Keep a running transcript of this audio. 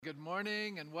good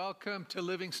morning and welcome to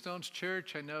Livingstone's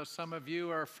Church. I know some of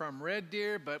you are from Red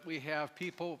Deer, but we have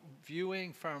people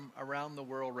viewing from around the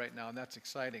world right now, and that's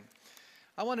exciting.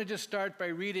 I want to just start by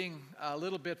reading a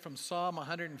little bit from Psalm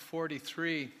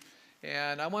 143,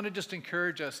 and I want to just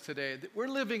encourage us today that we're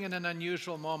living in an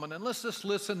unusual moment, and let's just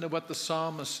listen to what the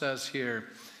psalmist says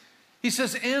here. He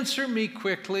says, "Answer me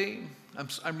quickly."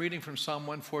 I'm reading from Psalm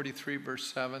 143,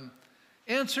 verse 7.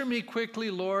 "Answer me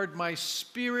quickly, Lord, my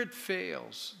spirit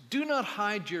fails. Do not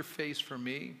hide your face from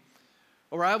me,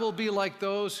 or I will be like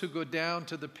those who go down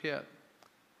to the pit.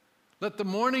 Let the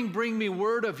morning bring me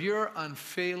word of your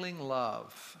unfailing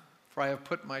love, for I have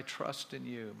put my trust in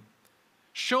you.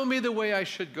 Show me the way I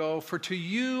should go, for to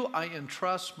you I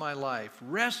entrust my life.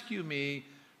 Rescue me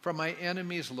from my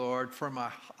enemies, Lord, for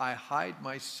I hide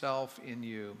myself in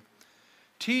you.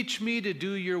 Teach me to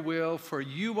do your will, for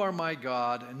you are my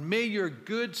God, and may your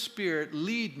good spirit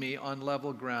lead me on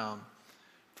level ground.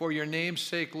 For your name's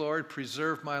sake, Lord,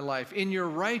 preserve my life. In your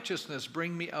righteousness,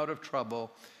 bring me out of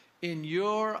trouble. In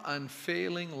your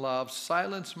unfailing love,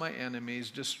 silence my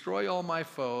enemies, destroy all my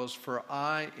foes, for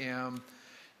I am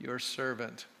your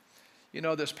servant." You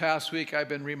know, this past week I've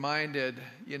been reminded,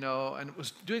 and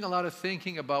was doing a lot of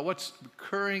thinking about what's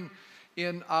occurring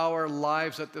in our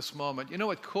lives at this moment.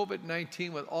 With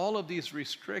COVID-19, with all of these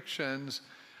restrictions,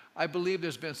 I believe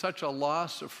there's been such a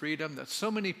loss of freedom that so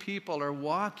many people are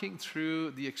walking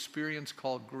through the experience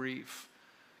called grief.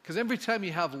 Because every time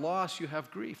you have loss, you have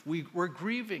grief. We're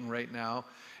grieving right now,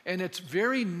 and it's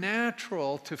very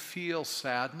natural to feel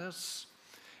sadness.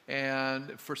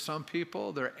 And for some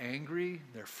people, they're angry,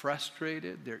 they're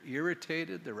frustrated, they're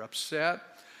irritated, they're upset.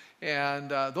 And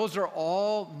those are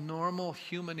all normal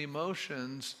human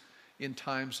emotions in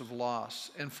times of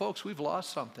loss. And folks, we've lost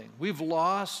something. We've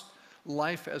lost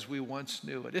life as we once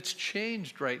knew it. It's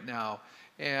changed right now.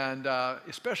 And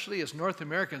especially as North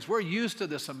Americans, we're used to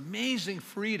this amazing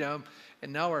freedom,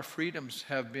 and now our freedoms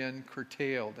have been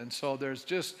curtailed. And so there's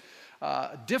just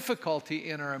difficulty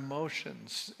in our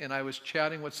emotions. And I was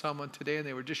chatting with someone today, and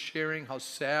they were just sharing how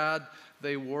sad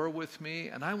they were with me.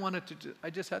 And I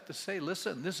just had to say,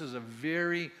 listen, this is a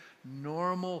very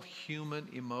normal human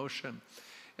emotion.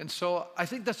 And so I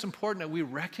think that's important that we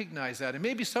recognize that. And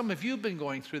maybe some of you have been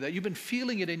going through that. You've been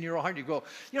feeling it in your heart. You go,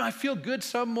 I feel good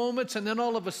some moments, and then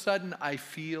all of a sudden I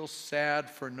feel sad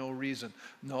for no reason.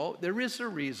 No, there is a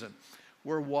reason.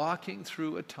 We're walking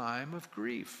through a time of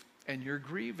grief, and you're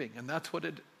grieving. And that's what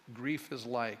grief is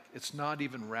like. It's not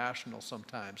even rational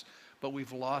sometimes. But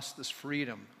we've lost this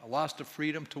freedom, lost the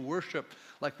freedom to worship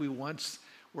like we once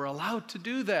were allowed to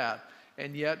do that.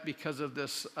 And yet, because of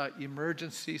this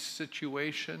emergency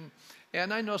situation,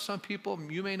 and I know some people,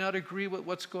 you may not agree with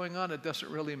what's going on. It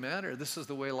doesn't really matter. This is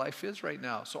the way life is right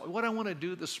now. So what I want to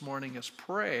do this morning is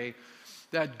pray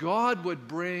that God would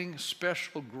bring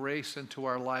special grace into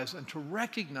our lives and to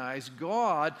recognize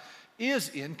God is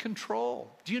in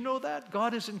control. Do you know that?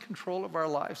 God is in control of our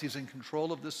lives. He's in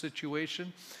control of this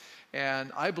situation.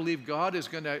 And I believe God is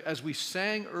going to, as we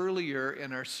sang earlier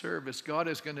in our service, God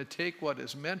is going to take what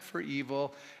is meant for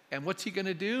evil, and what's he going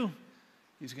to do?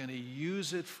 He's going to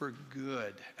use it for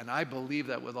good. And I believe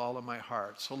that with all of my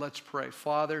heart. So let's pray.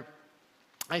 Father,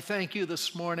 I thank you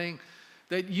this morning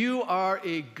that you are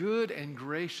a good and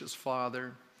gracious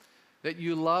Father, that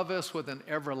you love us with an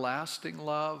everlasting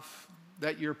love,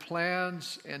 that your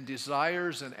plans and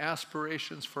desires and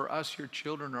aspirations for us, your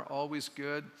children, are always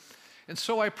good. And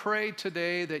so I pray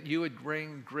today that you would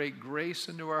bring great grace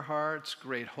into our hearts,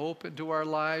 great hope into our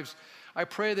lives. I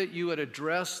pray that you would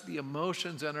address the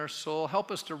emotions in our soul.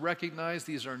 Help us to recognize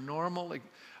these are normal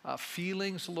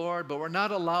feelings, Lord, but we're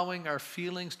not allowing our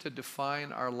feelings to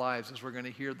define our lives, as we're going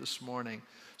to hear this morning.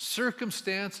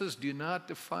 Circumstances do not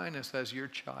define us as your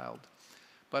child,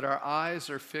 but our eyes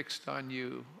are fixed on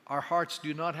you. Our hearts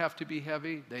do not have to be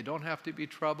heavy. They don't have to be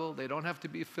troubled. They don't have to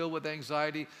be filled with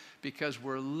anxiety, because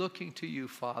we're looking to you,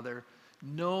 Father,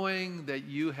 knowing that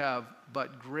you have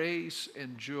but grace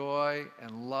and joy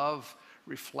and love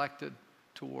reflected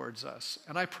towards us.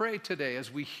 And I pray today,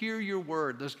 as we hear your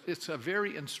word, it's a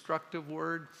very instructive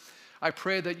word. I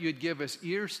pray that you'd give us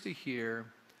ears to hear,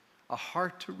 a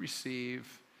heart to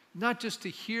receive, not just to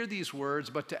hear these words,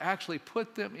 but to actually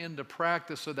put them into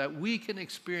practice so that we can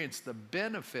experience the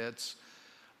benefits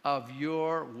of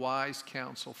your wise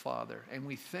counsel, Father. And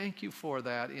we thank you for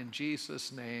that in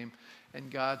Jesus' name. And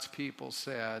God's people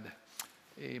said,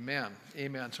 amen.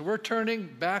 Amen. So we're turning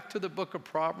back to the book of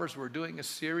Proverbs. We're doing a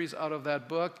series out of that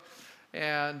book.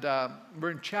 And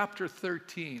we're in chapter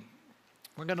 13.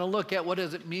 We're going to look at what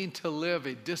does it mean to live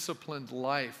a disciplined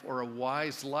life or a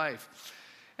wise life.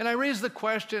 And I raise the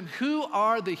question, who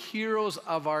are the heroes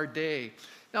of our day?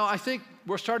 Now, I think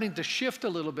we're starting to shift a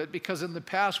little bit because in the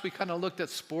past we kind of looked at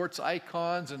sports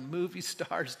icons and movie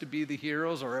stars to be the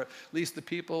heroes, or at least the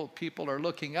people are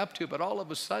looking up to. But all of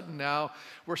a sudden now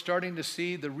we're starting to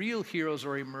see the real heroes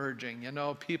are emerging.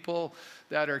 People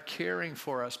that are caring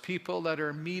for us, people that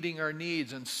are meeting our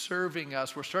needs and serving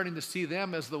us. We're starting to see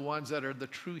them as the ones that are the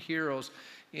true heroes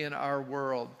in our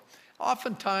world.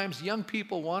 Oftentimes, young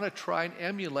people want to try and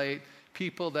emulate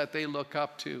people that they look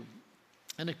up to.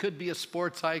 And it could be a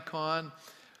sports icon,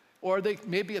 or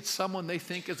maybe it's someone they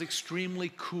think is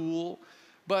extremely cool.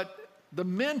 But the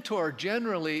mentor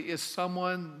generally is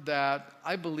someone that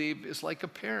I believe is like a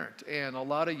parent. And a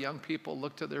lot of young people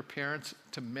look to their parents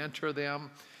to mentor them.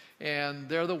 And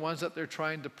they're the ones that they're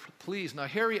trying to please. Now,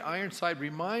 Harry Ironside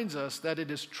reminds us that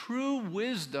it is true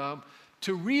wisdom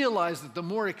to realize that the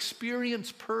more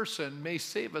experienced person may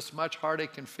save us much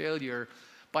heartache and failure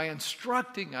by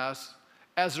instructing us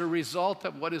as a result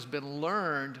of what has been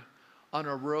learned on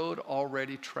a road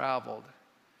already traveled,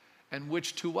 and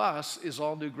which to us is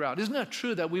all new ground. Isn't that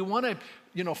true that we want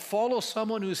to, follow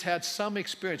someone who's had some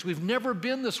experience? We've never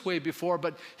been this way before,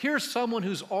 but here's someone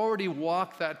who's already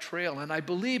walked that trail. And I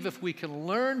believe if we can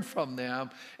learn from them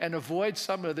and avoid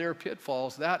some of their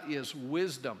pitfalls, that is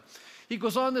wisdom. He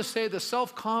goes on to say, the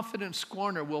self-confident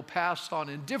scorner will pass on,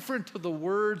 indifferent to the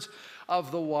words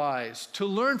of the wise, to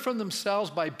learn from themselves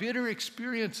by bitter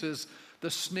experiences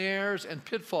the snares and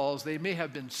pitfalls they may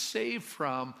have been saved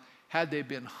from had they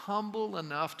been humble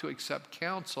enough to accept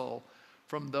counsel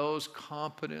from those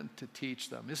competent to teach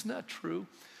them. Isn't that true?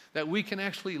 That we can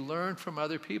actually learn from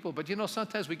other people. But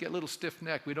sometimes we get a little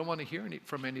stiff-necked. We don't want to hear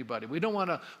from anybody. We don't want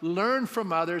to learn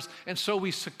from others, and so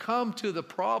we succumb to the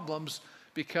problems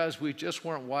because we just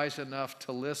weren't wise enough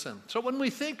to listen. So when we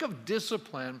think of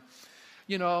discipline,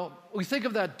 we think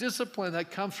of that discipline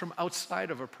that comes from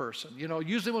outside of a person.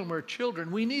 Usually when we're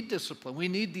children, we need discipline. We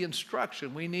need the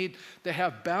instruction. We need to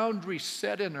have boundaries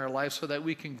set in our life so that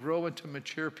we can grow into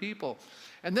mature people.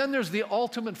 And then there's the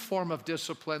ultimate form of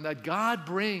discipline that God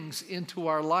brings into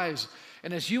our lives.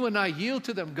 And as you and I yield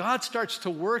to them, God starts to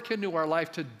work into our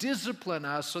life to discipline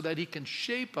us so that he can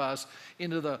shape us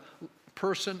into the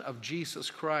person of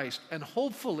Jesus Christ. And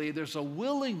hopefully there's a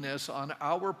willingness on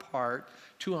our part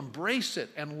to embrace it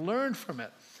and learn from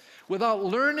it. Without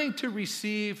learning to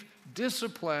receive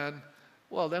discipline,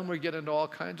 well, then we get into all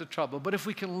kinds of trouble. But if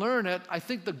we can learn it, I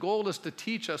think the goal is to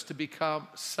teach us to become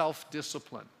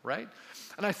self-disciplined, right?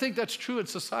 And I think that's true in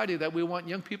society, that we want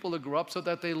young people to grow up so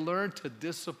that they learn to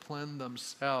discipline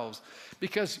themselves.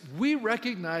 Because we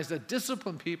recognize that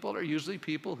disciplined people are usually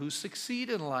people who succeed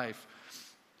in life.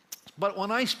 But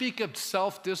when I speak of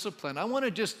self-discipline, I want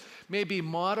to just maybe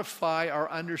modify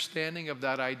our understanding of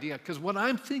that idea. Because what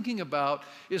I'm thinking about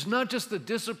is not just the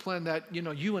discipline that,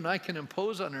 you and I can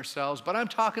impose on ourselves, but I'm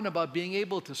talking about being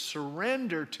able to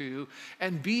surrender to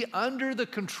and be under the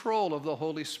control of the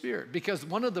Holy Spirit. Because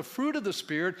one of the fruit of the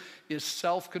Spirit is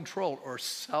self-control or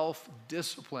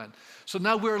self-discipline. So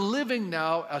now we're living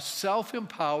now a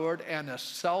self-empowered and a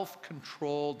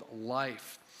self-controlled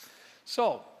life.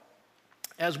 So,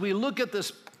 as we look at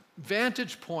this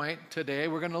vantage point today,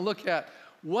 we're going to look at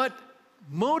what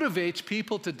motivates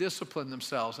people to discipline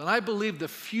themselves. And I believe the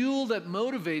fuel that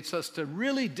motivates us to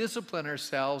really discipline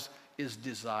ourselves is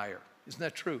desire. Isn't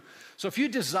that true? So if you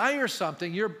desire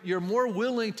something, you're more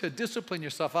willing to discipline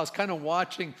yourself. I was kind of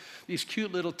watching these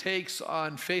cute little takes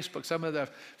on Facebook. Some of the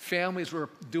families were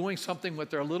doing something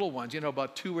with their little ones,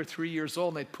 about 2 or 3 years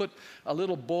old, and they'd put a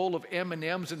little bowl of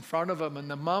M&Ms in front of them, and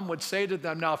the mom would say to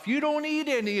them, now, if you don't eat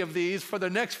any of these for the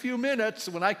next few minutes,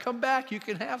 when I come back, you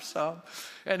can have some.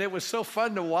 And it was so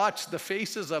fun to watch the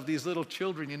faces of these little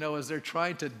children, as they're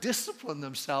trying to discipline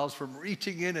themselves from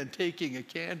reaching in and taking a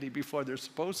candy before they're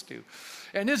supposed to.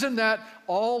 And isn't that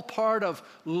all part of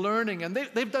learning? And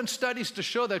they've done studies to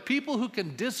show that people who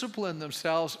can discipline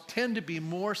themselves tend to be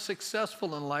more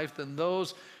successful in life than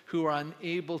those who are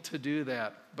unable to do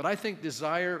that. But I think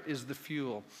desire is the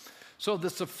fuel. So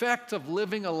this effect of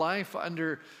living a life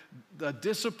under the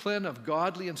discipline of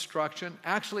godly instruction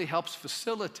actually helps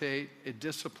facilitate a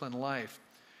disciplined life,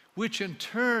 which in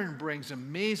turn brings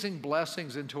amazing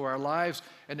blessings into our lives,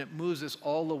 and it moves us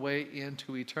all the way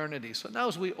into eternity. So now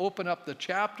as we open up the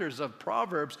chapters of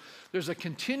Proverbs, there's a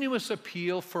continuous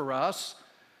appeal for us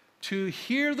to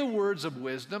hear the words of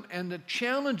wisdom, and it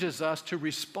challenges us to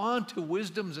respond to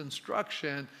wisdom's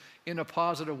instruction in a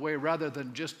positive way rather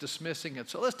than just dismissing it.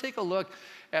 So let's take a look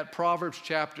at Proverbs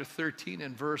chapter 13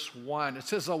 and verse 1. It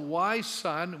says, a wise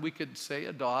son, we could say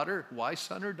a daughter, wise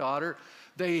son or daughter,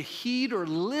 they heed or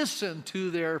listen to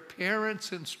their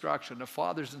parents' instruction, a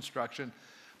father's instruction,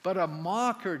 but a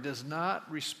mocker does not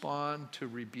respond to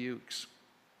rebukes.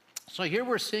 So here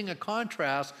we're seeing a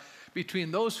contrast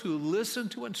between those who listen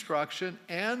to instruction,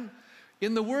 and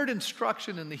in the word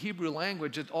instruction in the Hebrew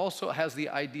language, it also has the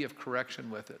idea of correction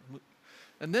with it.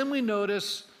 And then we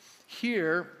notice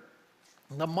here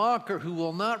the mocker who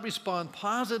will not respond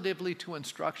positively to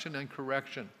instruction and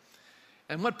correction.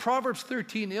 And what Proverbs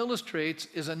 13 illustrates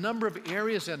is a number of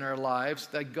areas in our lives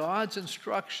that God's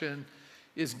instruction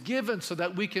is given so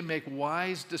that we can make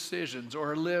wise decisions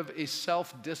or live a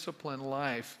self-disciplined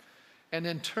life. And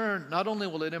in turn, not only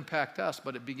will it impact us,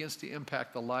 but it begins to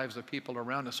impact the lives of people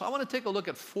around us. So I want to take a look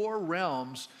at 4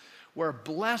 realms where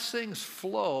blessings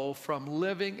flow from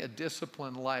living a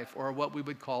disciplined life, or what we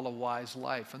would call a wise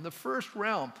life. And the first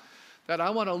realm that I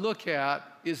want to look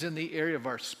at is in the area of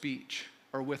our speech,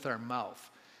 or with our mouth.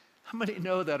 How many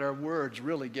know that our words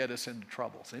really get us into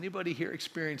troubles? Anybody here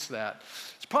experience that?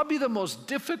 It's probably the most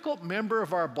difficult member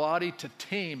of our body to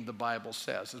tame, the Bible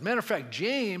says. As a matter of fact,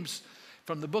 James,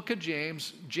 from the book of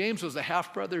James, James was the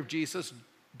half-brother of Jesus.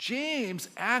 James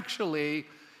actually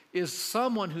is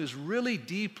someone who's really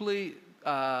deeply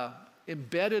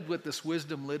embedded with this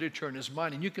wisdom literature in his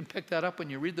mind. And you can pick that up when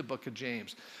you read the book of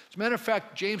James. As a matter of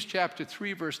fact, James chapter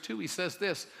 3, verse 2, he says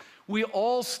this: "We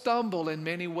all stumble in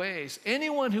many ways.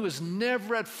 Anyone who is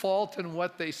never at fault in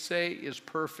what they say is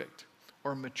perfect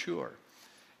or mature,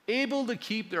 able to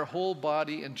keep their whole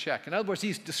body in check." In other words,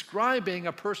 he's describing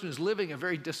a person who's living a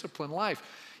very disciplined life.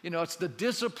 You know, it's the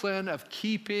discipline of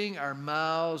keeping our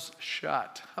mouths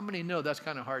shut. How many know that's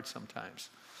kind of hard sometimes?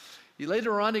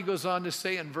 Later on, he goes on to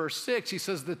say in verse 6, he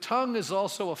says, "The tongue is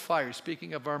also a fire,"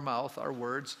 speaking of our mouth, our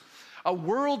words, "a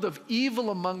world of evil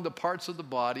among the parts of the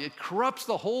body. It corrupts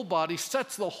the whole body,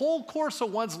 sets the whole course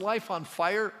of one's life on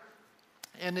fire,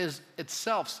 and is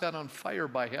itself set on fire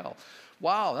by hell."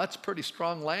 Wow, that's pretty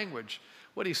strong language.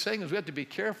 What he's saying is we have to be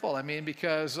careful,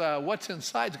 because what's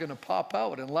inside is going to pop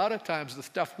out. And a lot of times the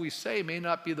stuff we say may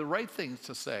not be the right things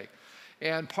to say.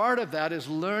 And part of that is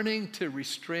learning to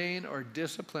restrain or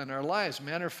discipline our lives.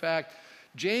 Matter of fact,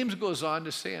 James goes on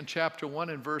to say in chapter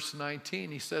 1 and verse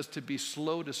 19, he says to be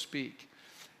slow to speak.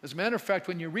 As a matter of fact,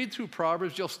 when you read through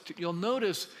Proverbs, you'll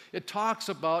notice it talks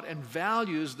about and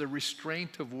values the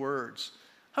restraint of words.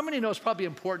 How many know it's probably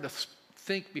important to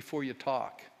think before you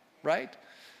talk, right?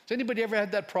 Has anybody ever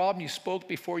had that problem? You spoke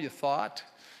before you thought,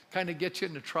 kind of gets you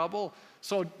into trouble.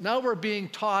 So now we're being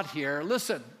taught here,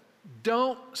 listen,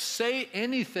 don't say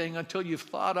anything until you've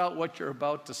thought out what you're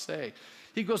about to say.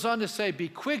 He goes on to say, be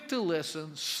quick to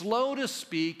listen, slow to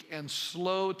speak, and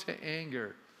slow to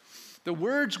anger. The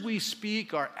words we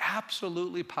speak are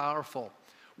absolutely powerful.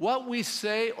 What we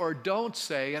say or don't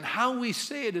say and how we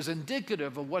say it is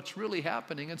indicative of what's really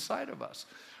happening inside of us.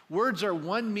 Words are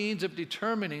one means of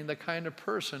determining the kind of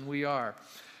person we are.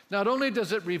 Not only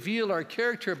does it reveal our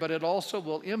character, but it also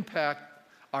will impact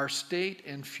our state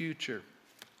and future.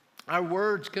 Our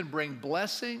words can bring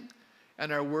blessing,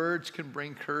 and our words can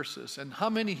bring curses. And how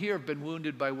many here have been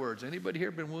wounded by words? Anybody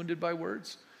here been wounded by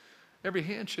words? Every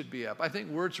hand should be up. I think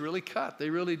words really cut.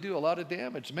 They really do a lot of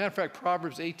damage. As a matter of fact,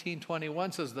 Proverbs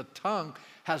 18:21 says the tongue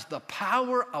has the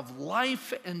power of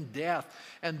life and death,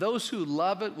 and those who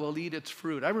love it will eat its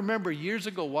fruit. I remember years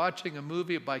ago watching a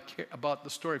movie about the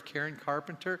story of Karen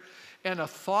Carpenter, and a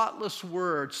thoughtless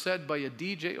word said by a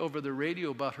DJ over the radio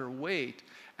about her weight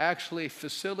actually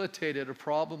facilitated a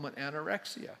problem with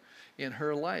anorexia in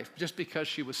her life, just because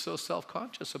she was so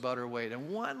self-conscious about her weight. And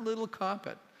one little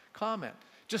comment,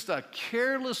 just a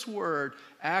careless word,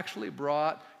 actually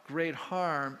brought great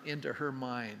harm into her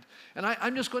mind. And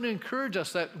I'm just going to encourage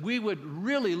us that we would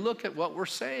really look at what we're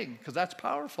saying, because that's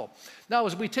powerful. Now,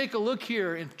 as we take a look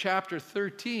here in chapter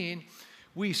 13,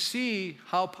 we see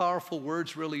how powerful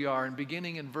words really are. And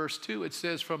beginning in verse 2, it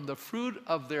says, "From the fruit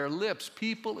of their lips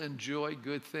people enjoy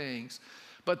good things,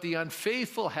 but the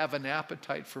unfaithful have an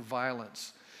appetite for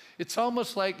violence." It's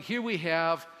almost like here we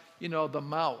have, the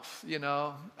mouth,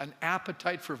 an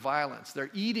appetite for violence.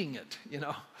 They're eating it,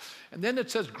 And then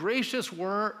it says gracious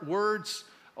words.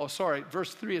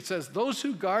 Verse 3, it says, "Those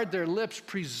who guard their lips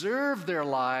preserve their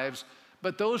lives,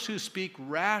 but those who speak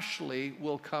rashly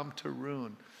will come to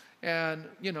ruin." And,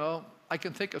 I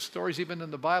can think of stories even in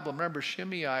the Bible. Remember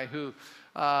Shimei, who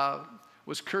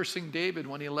was cursing David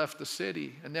when he left the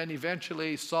city. And then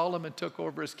eventually Solomon took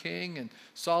over as king, and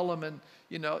Solomon,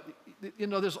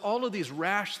 there's all of these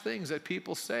rash things that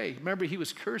people say. Remember, he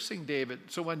was cursing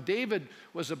David. So when David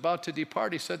was about to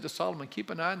depart, he said to Solomon, "Keep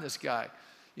an eye on this guy.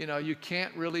 You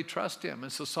can't really trust him."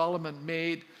 And so Solomon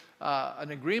made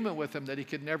an agreement with him that he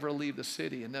could never leave the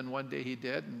city. And then one day he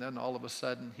did, and then all of a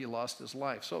sudden he lost his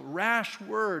life. So rash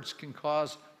words can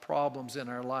cause problems in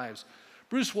our lives.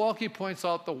 Bruce Waltke points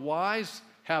out the wise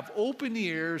have open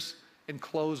ears and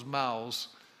closed mouths,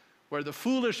 where the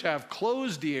foolish have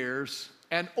closed ears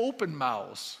and open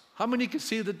mouths. How many can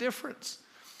see the difference?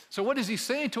 So what is he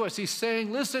saying to us? He's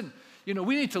saying, listen,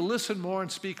 we need to listen more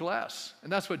and speak less.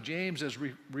 And that's what James is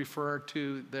referred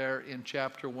to there in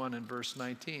chapter 1 and verse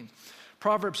 19.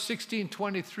 Proverbs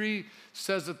 16:23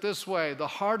 says it this way, the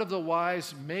heart of the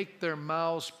wise make their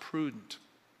mouths prudent.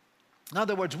 In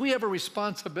other words, we have a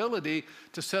responsibility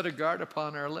to set a guard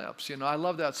upon our lips. I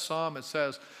love that psalm. It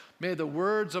says, may the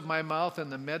words of my mouth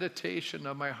and the meditation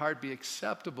of my heart be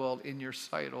acceptable in your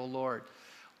sight, O Lord.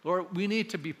 Lord, we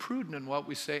need to be prudent in what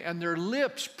we say, and their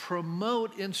lips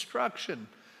promote instruction.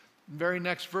 Very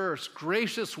next verse,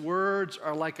 gracious words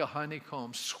are like a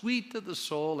honeycomb, sweet to the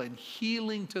soul and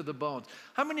healing to the bones.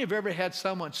 How many have ever had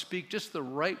someone speak just the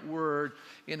right word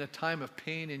in a time of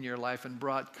pain in your life and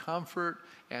brought comfort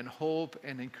and hope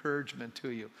and encouragement to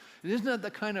you? Isn't that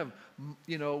the kind of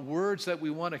words that we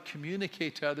want to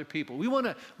communicate to other people? We want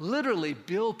to literally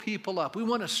build people up. We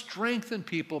want to strengthen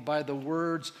people by the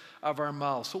words of our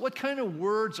mouths. So what kind of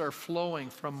words are flowing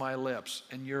from my lips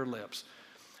and your lips?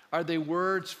 Are they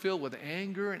words filled with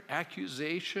anger and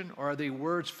accusation, or are they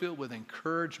words filled with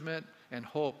encouragement and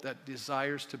hope that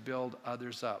desires to build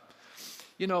others up?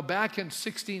 Back in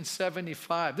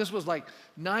 1675, this was like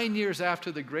 9 years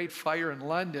after the Great Fire in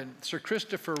London, Sir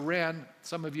Christopher Wren,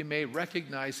 some of you may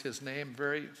recognize his name,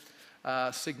 very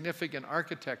significant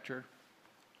architecture.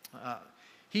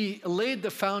 He laid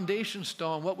the foundation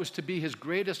stone, what was to be his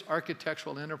greatest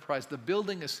architectural enterprise, the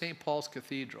building of St. Paul's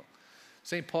Cathedral.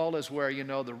 St. Paul is where,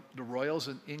 the royals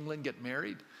in England get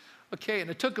married. Okay, and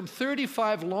it took him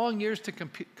 35 long years to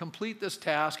complete this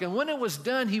task. And when it was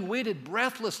done, he waited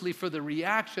breathlessly for the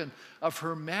reaction of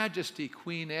Her Majesty,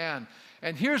 Queen Anne.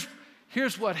 And here's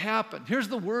what happened. Here's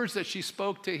the words that she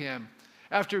spoke to him.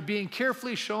 After being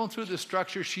carefully shown through the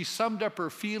structure, she summed up her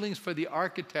feelings for the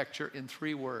architecture in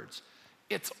 3 words.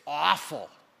 It's awful,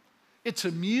 it's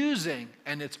amusing,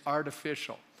 and it's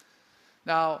artificial.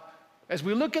 Now, as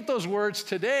we look at those words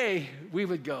today, we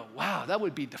would go, wow, that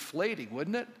would be deflating,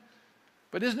 wouldn't it?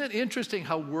 But isn't it interesting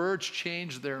how words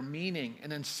change their meaning?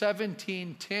 And in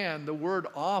 1710, the word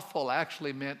awful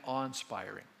actually meant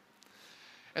awe-inspiring.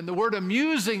 And the word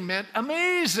amusing meant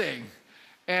amazing.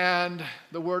 And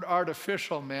the word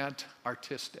artificial meant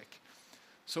artistic.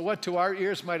 So what to our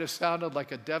ears might have sounded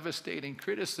like a devastating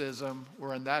criticism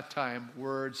were in that time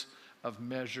words of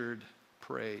measured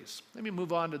praise. Let me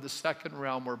move on to the second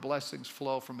realm where blessings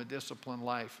flow from a disciplined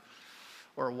life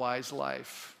or a wise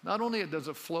life. Not only does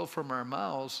it flow from our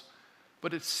mouths,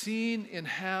 but it's seen in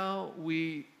how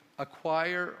we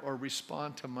acquire or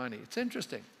respond to money. It's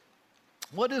interesting.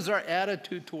 What is our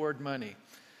attitude toward money?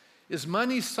 Is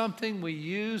money something we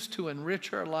use to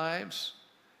enrich our lives,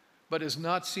 but is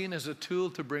not seen as a tool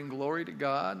to bring glory to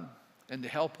God and to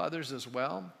help others as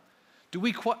well? Do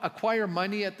we acquire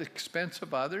money at the expense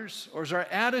of others? Or is our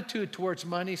attitude towards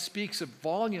money speaks of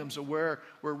volumes of where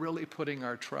we're really putting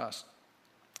our trust?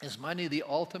 Is money the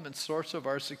ultimate source of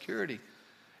our security?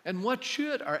 And what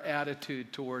should our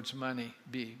attitude towards money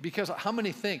be? Because how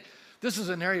many think this is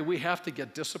an area we have to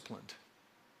get disciplined?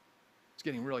 It's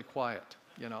getting really quiet,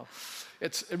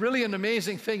 It's really an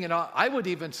amazing thing. I would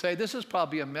even say this is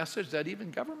probably a message that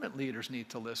even government leaders need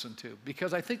to listen to,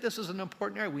 because I think this is an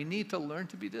important area. We need to learn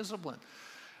to be disciplined.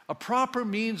 A proper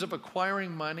means of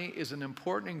acquiring money is an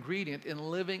important ingredient in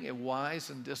living a wise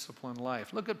and disciplined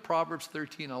life. Look at Proverbs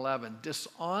 13:11.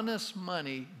 Dishonest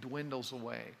money dwindles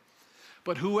away,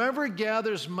 but whoever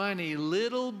gathers money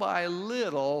little by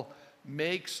little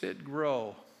makes it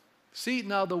grow. See,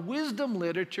 now the wisdom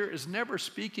literature is never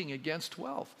speaking against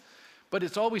wealth, but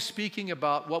it's always speaking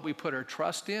about what we put our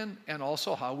trust in and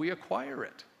also how we acquire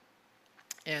it.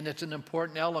 And it's an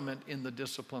important element in the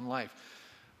disciplined life.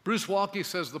 Bruce Waltke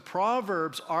says the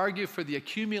Proverbs argue for the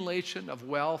accumulation of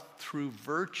wealth through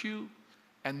virtue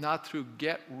and not through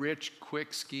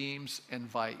get-rich-quick schemes and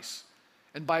vice,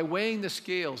 and by weighing the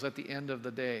scales at the end of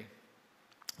the day.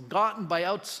 Gotten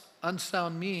by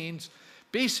unsound means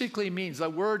basically means, the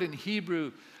word in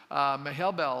Hebrew,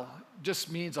 mehelbel,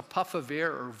 just means a puff of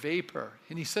air or vapor.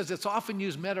 And he says it's often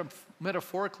used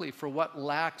metaphorically for what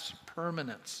lacks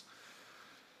permanence.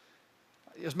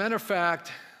 As a matter of fact,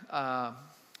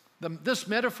 this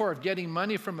metaphor of getting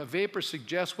money from a vapor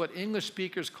suggests what English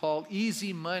speakers call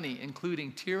easy money,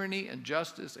 including tyranny,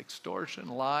 injustice, extortion,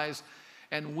 lies,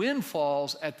 and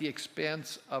windfalls at the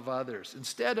expense of others.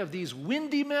 Instead of these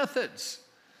windy methods,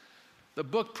 the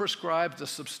book prescribes a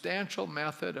substantial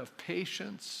method of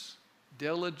patience,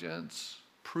 diligence,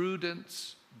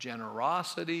 prudence,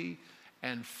 generosity,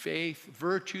 and faith,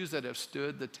 virtues that have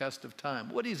stood the test of time.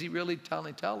 What is he really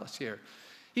tell us here?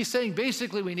 He's saying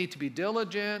basically we need to be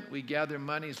diligent, we gather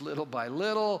monies little by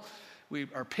little, we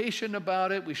are patient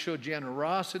about it, we show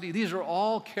generosity. These are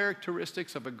all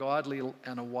characteristics of a godly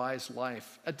and a wise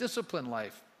life, a disciplined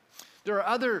life. There are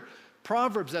other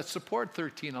proverbs that support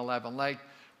 13:11, like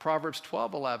Proverbs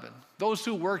 12:11. Those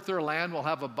who work their land will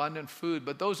have abundant food,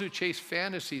 but those who chase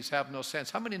fantasies have no sense.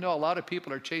 How many know a lot of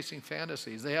people are chasing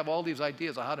fantasies? They have all these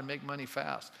ideas of how to make money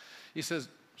fast. He says,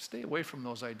 stay away from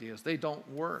those ideas. They don't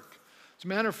work. As a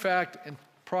matter of fact, in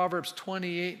Proverbs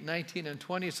 28:19 and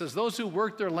 20, it says, those who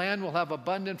work their land will have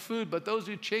abundant food, but those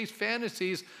who chase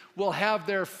fantasies will have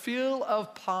their fill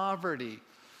of poverty.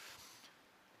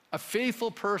 A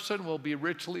faithful person will be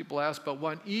richly blessed, but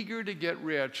one eager to get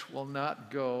rich will not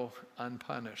go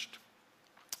unpunished.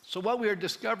 So what we are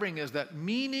discovering is that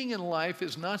meaning in life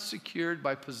is not secured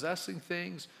by possessing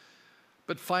things,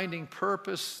 but finding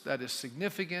purpose that is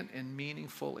significant and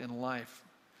meaningful in life.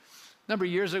 A number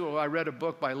of years ago, I read a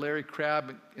book by Larry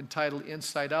Crabb entitled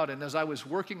Inside Out, and as I was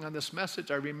working on this message,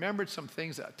 I remembered some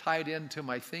things that tied into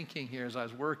my thinking here as I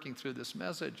was working through this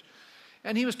message.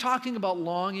 And he was talking about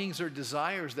longings or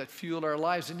desires that fuel our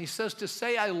lives, and he says, to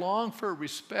say I long for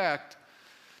respect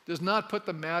does not put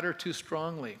the matter too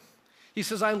strongly. He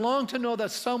says, I long to know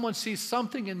that someone sees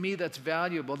something in me that's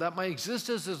valuable, that my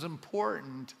existence is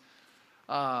important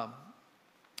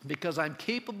because I'm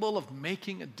capable of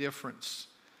making a difference.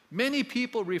 Many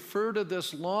people refer to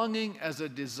this longing as a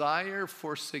desire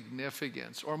for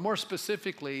significance, or more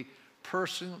specifically,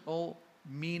 personal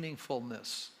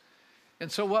meaningfulness.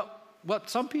 And so what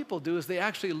some people do is they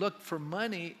actually look for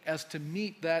money as to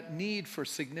meet that need for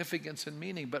significance and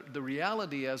meaning. But the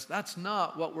reality is that's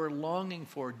not what we're longing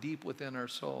for deep within our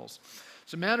souls.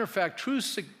 As a matter of fact, true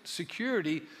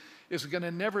security is going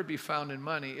to never be found in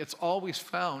money. It's always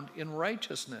found in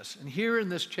righteousness. And here in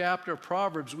this chapter of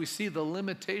Proverbs, we see the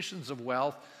limitations of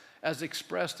wealth as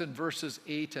expressed in verses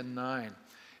 8 and 9.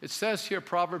 It says here,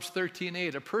 Proverbs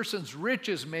 13:8, a person's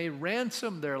riches may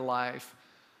ransom their life,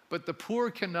 but the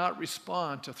poor cannot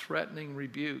respond to threatening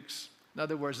rebukes. In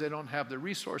other words, they don't have the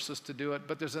resources to do it,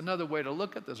 but there's another way to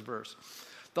look at this verse.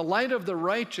 The light of the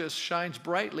righteous shines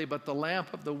brightly, but the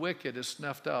lamp of the wicked is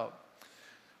snuffed out.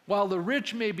 While the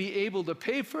rich may be able to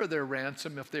pay for their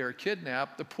ransom if they are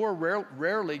kidnapped, the poor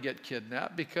rarely get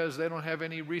kidnapped because they don't have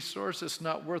any resources. It's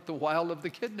not worth the while of the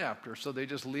kidnapper, so they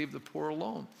just leave the poor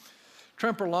alone.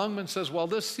 Tremper Longman says, while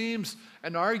this seems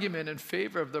an argument in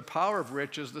favor of the power of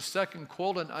riches, the second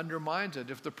quotant undermines it.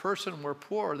 If the person were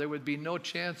poor, there would be no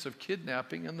chance of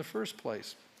kidnapping in the first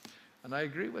place. And I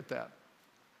agree with that.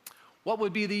 What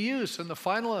would be the use? In the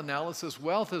final analysis,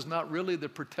 wealth is not really the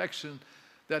protection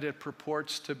that it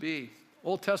purports to be.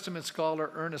 Old Testament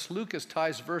scholar Ernest Lucas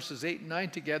ties verses 8 and 9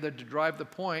 together to drive the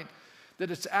point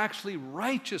that it's actually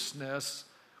righteousness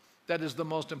that is the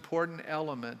most important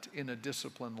element in a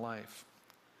disciplined life.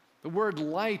 The word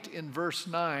light in verse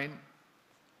 9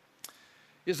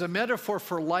 is a metaphor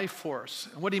for life force.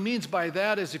 And what he means by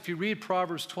that is if you read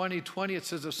Proverbs 20:20, it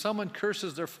says, if someone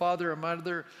curses their father or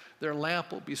mother, their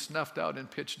lamp will be snuffed out in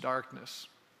pitch darkness.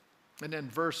 And then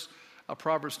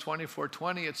Proverbs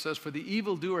 24:20, it says, for the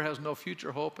evildoer has no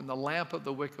future hope, and the lamp of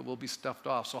the wicked will be snuffed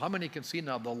off. So how many can see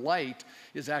now the light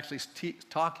is actually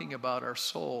talking about our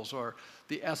souls or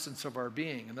the essence of our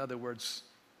being? In other words,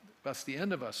 that's the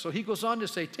end of us. So he goes on to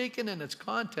say, taken in its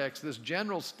context, this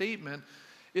general statement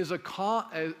is a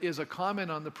comment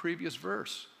on the previous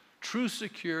verse. True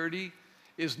security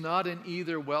is not in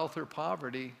either wealth or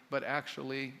poverty, but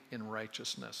actually in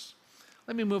righteousness.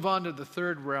 Let me move on to the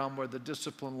third realm where the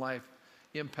disciplined life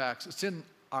impacts. It's in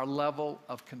our level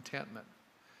of contentment.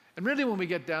 And really when we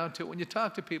get down to it, when you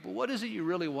talk to people, what is it you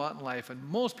really want in life? And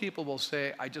most people will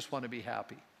say, I just want to be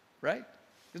happy, right?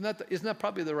 Isn't that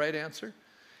probably the right answer?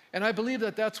 And I believe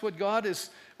that that's what God is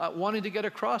wanting to get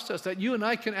across to us, that you and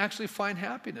I can actually find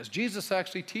happiness. Jesus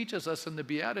actually teaches us in the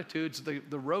Beatitudes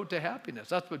the road to happiness.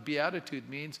 That's what beatitude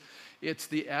means. It's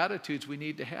the attitudes we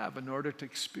need to have in order to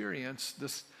experience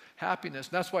this happiness.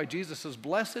 That's why Jesus says,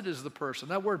 blessed is the person.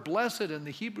 That word blessed in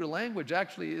the Hebrew language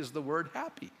actually is the word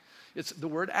happy. It's the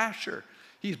word asher.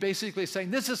 He's basically saying,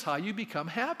 this is how you become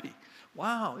happy.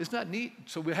 Wow, isn't that neat?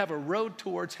 So we have a road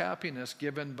towards happiness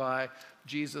given by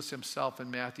Jesus himself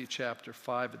in Matthew chapter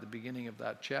 5 at the beginning of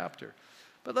that chapter.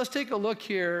 But let's take a look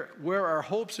here where our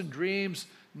hopes and dreams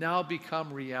now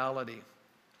become reality.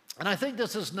 And I think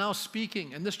this is now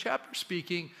speaking, in this chapter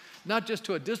speaking, not just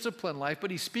to a disciplined life, but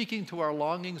he's speaking to our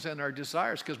longings and our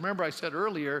desires. Because remember I said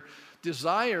earlier,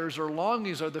 desires or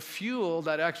longings are the fuel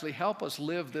that actually help us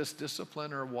live this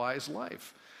disciplined or wise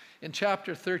life. In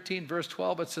chapter 13, verse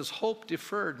 12, it says, hope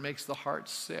deferred makes the heart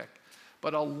sick,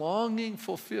 but a longing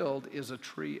fulfilled is a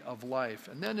tree of life.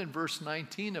 And then in verse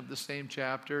 19 of the same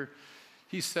chapter,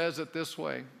 he says it this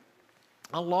way: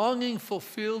 a longing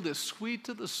fulfilled is sweet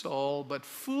to the soul, but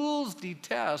fools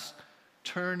detest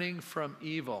turning from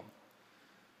evil.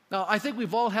 Now, I think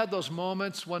we've all had those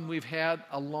moments when we've had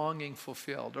a longing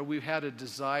fulfilled, or we've had a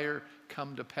desire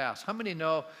come to pass. How many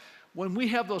know when we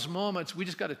have those moments, we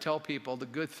just got to tell people the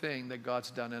good thing that God's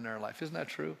done in our life? Isn't that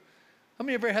true? How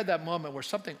many of you ever had that moment where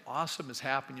something awesome has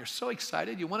happened? You're so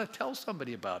excited, you want to tell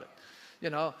somebody about it. You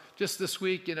know, just this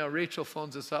week, Rachel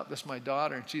phones us up. This is my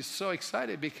daughter, and she's so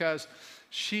excited because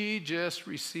she just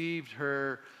received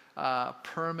her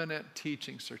permanent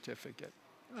teaching certificate.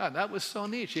 And that was so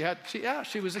neat.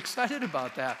 She was excited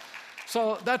about that.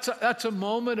 So that's a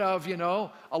moment of,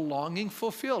 a longing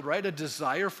fulfilled, right? A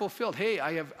desire fulfilled. Hey,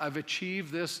 I've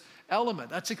achieved this element.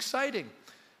 That's exciting.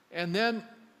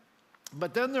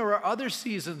 But then there are other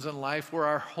seasons in life where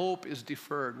our hope is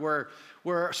deferred,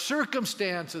 where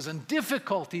circumstances and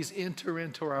difficulties enter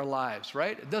into our lives,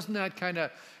 right? Doesn't that kind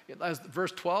of, as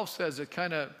verse 12 says, it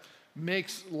kind of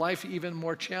makes life even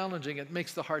more challenging. It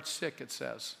makes the heart sick, it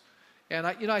says. And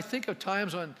I think of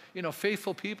times when,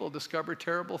 faithful people discover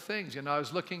terrible things. I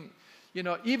was looking,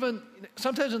 even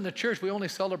sometimes in the church we only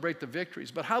celebrate the victories.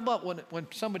 But how about when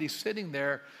somebody's sitting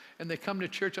there and they come to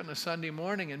church on a Sunday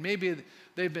morning and maybe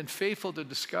they've been faithful to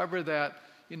discover that,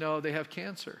 they have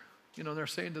cancer. They're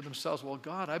saying to themselves, well,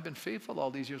 God, I've been faithful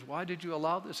all these years. Why did you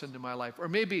allow this into my life? Or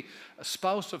maybe a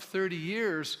spouse of 30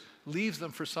 years leaves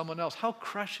them for someone else. How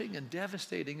crushing and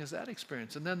devastating is that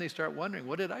experience? And then they start wondering,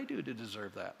 what did I do to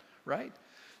deserve that? Right?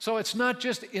 So it's not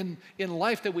just in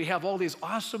life that we have all these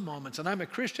awesome moments, and I'm a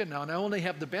Christian now, and I only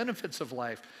have the benefits of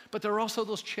life, but there are also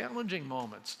those challenging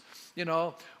moments,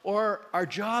 or our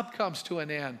job comes to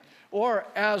an end, or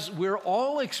as we're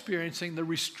all experiencing the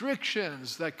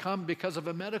restrictions that come because of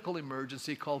a medical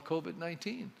emergency called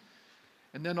COVID-19.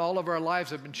 And then all of our lives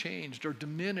have been changed or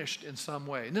diminished in some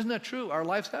way. And isn't that true? Our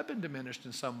lives have been diminished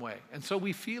in some way. And so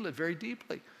we feel it very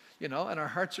deeply, and our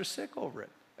hearts are sick over it.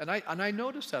 And I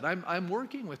notice that. I'm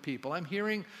working with people. I'm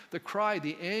hearing the cry,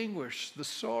 the anguish, the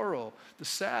sorrow, the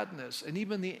sadness, and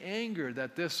even the anger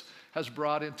that this has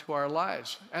brought into our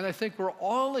lives. And I think we're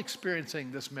all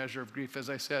experiencing this measure of grief, as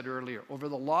I said earlier, over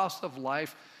the loss of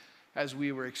life as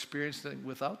we were experiencing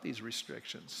without these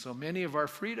restrictions. So many of our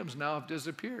freedoms now have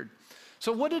disappeared.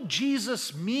 So what did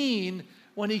Jesus mean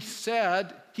when he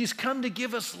said he's come to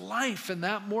give us life and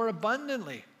that more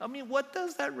abundantly? I mean, what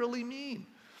does that really mean?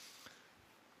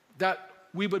 That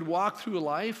we would walk through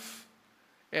life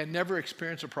and never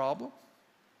experience a problem?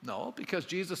 No, because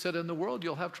Jesus said in the world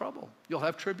you'll have trouble, you'll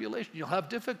have tribulation, you'll have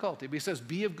difficulty. But he says,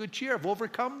 be of good cheer, I've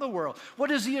overcome the world.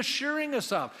 What is he assuring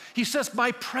us of? He says,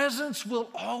 my presence will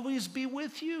always be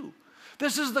with you.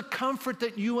 This is the comfort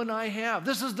that you and I have.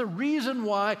 This is the reason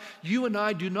why you and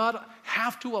I do not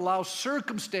have to allow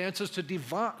circumstances to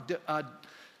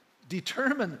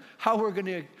determine how we're going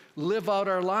to live out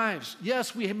our lives.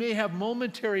 Yes, we may have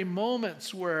momentary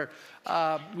moments where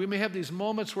we may have these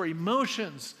moments where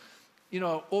emotions,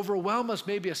 overwhelm us,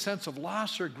 maybe a sense of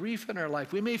loss or grief in our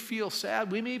life. We may feel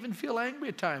sad. We may even feel angry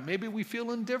at times. Maybe we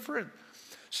feel indifferent.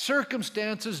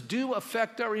 Circumstances do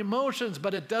affect our emotions,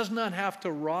 but it does not have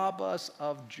to rob us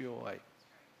of joy.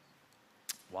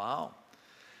 Wow.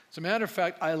 As a matter of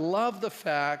fact, I love the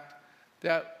fact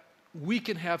that we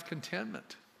can have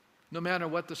contentment no matter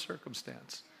what the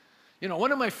circumstance.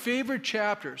 One of my favorite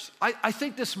chapters, I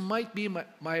think this might be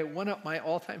one of my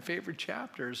all-time favorite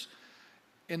chapters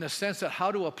in the sense that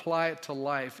how to apply it to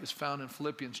life is found in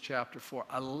Philippians chapter 4.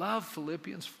 I love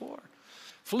Philippians 4.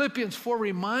 Philippians 4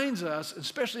 reminds us,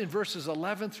 especially in verses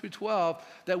 11 through 12,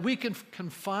 that we can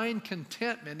find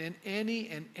contentment in any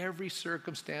and every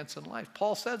circumstance in life.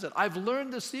 Paul says it. I've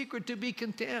learned the secret to be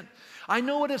content. I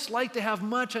know what it's like to have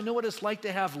much. I know what it's like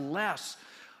to have less.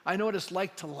 I know what it's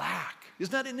like to lack.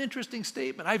 Isn't that an interesting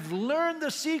statement? I've learned the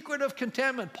secret of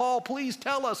contentment. Paul, please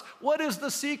tell us, what is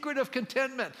the secret of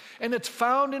contentment? And it's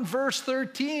found in verse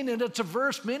 13, and it's a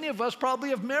verse many of us probably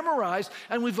have memorized,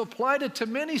 and we've applied it to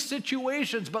many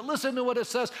situations. But listen to what it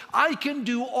says. I can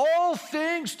do all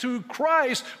things through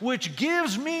Christ, which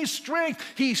gives me strength.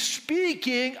 He's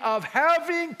speaking of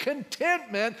having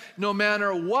contentment no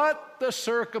matter what the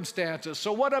circumstances.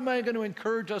 So what am I going to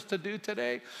encourage us to do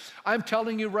today? I'm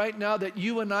telling you right now that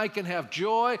you and I can have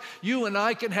joy, you and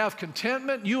I can have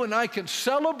contentment, you and I can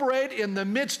celebrate in the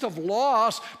midst of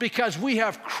loss because we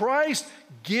have Christ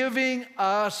giving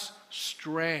us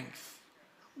strength.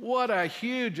 What a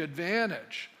huge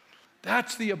advantage.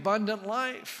 That's the abundant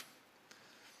life.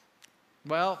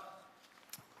 Well,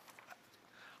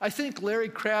 I think Larry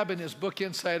Crabb in his book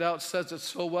Inside Out says it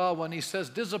so well when he says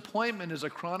disappointment is a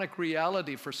chronic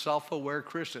reality for self-aware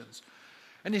Christians.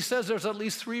 And he says there's at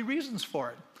least 3 reasons for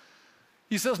it.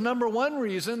 He says number 1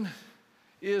 reason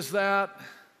is that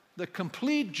the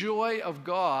complete joy of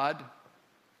God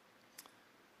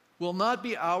will not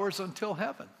be ours until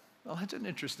heaven. Well, that's an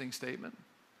interesting statement.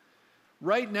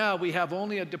 Right now, we have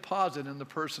only a deposit in the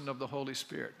person of the Holy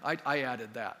Spirit. I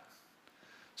added that.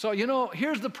 So,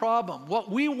 here's the problem.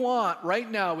 What we want right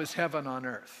now is heaven on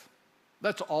earth.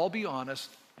 Let's all be honest.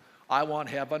 I want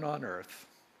heaven on earth.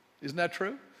 Isn't that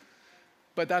true?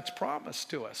 But that's promised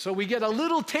to us. So we get a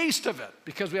little taste of it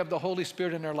because we have the Holy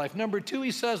Spirit in our life. Number 2,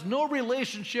 he says, no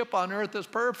relationship on earth is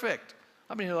perfect.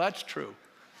 I mean, that's true.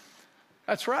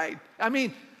 That's right. I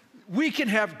mean, we can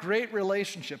have great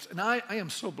relationships. And I am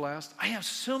so blessed. I have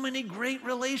so many great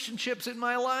relationships in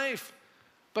my life.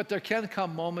 But there can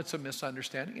come moments of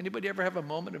misunderstanding. Anybody ever have a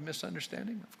moment of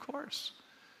misunderstanding? Of course.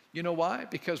 You know why?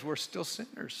 Because we're still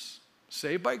sinners,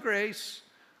 saved by grace.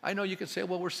 I know you can say,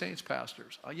 well, we're saints,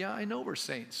 pastors. Yeah, I know we're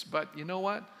saints. But you know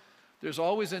what? There's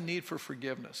always a need for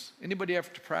forgiveness. Anybody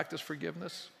have to practice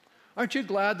forgiveness? Aren't you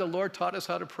glad the Lord taught us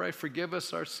how to pray? Forgive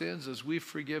us our sins as we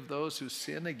forgive those who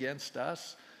sin against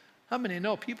us. How many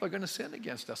know people are going to sin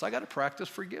against us? I got to practice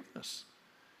forgiveness.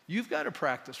 You've got to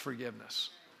practice forgiveness.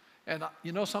 And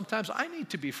sometimes I need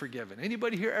to be forgiven.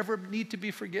 Anybody here ever need to be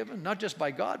forgiven? Not just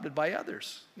by God, but by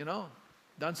others,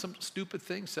 Done some stupid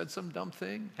thing, said some dumb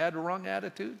thing, had a wrong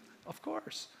attitude? Of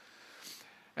course.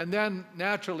 And then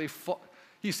naturally,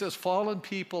 he says, fallen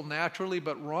people naturally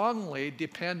but wrongly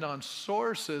depend on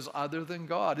sources other than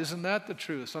God. Isn't that the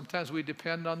truth? Sometimes we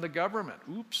depend on the government.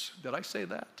 Oops, did I say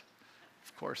that?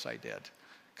 Of course I did.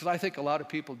 Because I think a lot of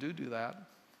people do that.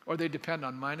 Or they depend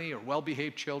on money or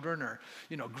well-behaved children or,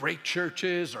 great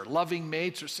churches or loving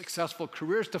mates or successful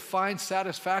careers to find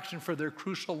satisfaction for their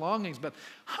crucial longings. But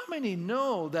how many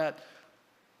know that,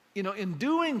 in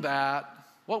doing that,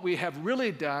 what we have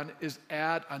really done is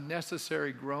add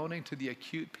unnecessary groaning to the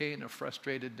acute pain of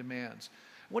frustrated demands?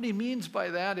 What he means by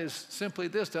that is simply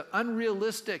this, that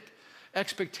unrealistic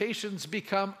expectations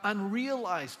become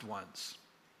unrealized ones.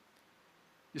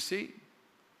 You see?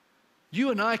 You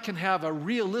and I can have a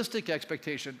realistic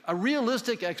expectation. A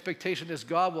realistic expectation is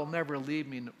God will never leave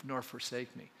me nor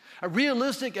forsake me. A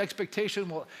realistic expectation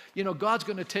will, God's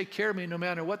going to take care of me no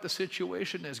matter what the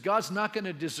situation is. God's not going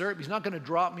to desert me. He's not going to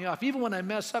drop me off. Even when I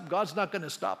mess up, God's not going to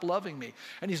stop loving me.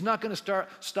 And He's not going to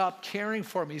stop caring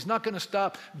for me. He's not going to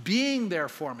stop being there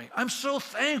for me. I'm so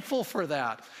thankful for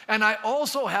that. And I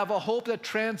also have a hope that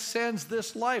transcends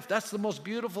this life. That's the most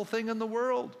beautiful thing in the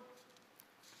world.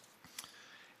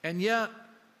 And yet,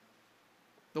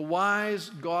 the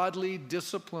wise, godly,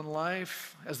 disciplined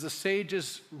life, as the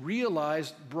sages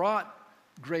realized, brought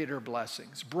greater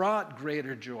blessings, brought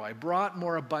greater joy, brought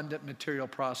more abundant material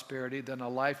prosperity than a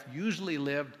life usually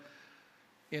lived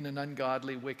in an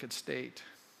ungodly, wicked state.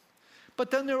 But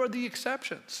then there were the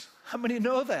exceptions. How many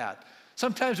know that?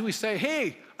 Sometimes we say,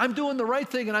 hey, I'm doing the right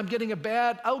thing and I'm getting a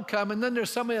bad outcome, and then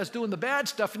there's somebody that's doing the bad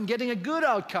stuff and getting a good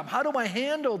outcome. How do I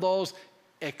handle those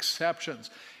exceptions?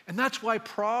 And that's why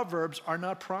Proverbs are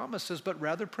not promises, but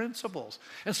rather principles.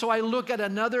 And so I look at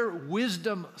another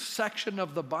wisdom section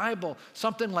of the Bible,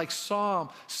 something like Psalm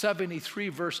 73,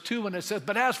 verse 2, and it says,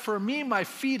 but as for me, my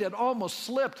feet had almost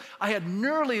slipped. I had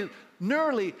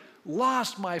nearly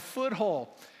lost my foothold.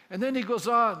 And then he goes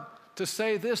on to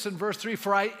say this in verse 3,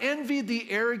 for I envied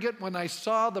the arrogant when I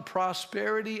saw the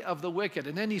prosperity of the wicked.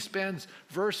 And then he spends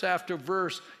verse after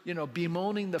verse,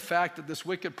 bemoaning the fact that this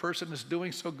wicked person is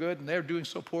doing so good and they're doing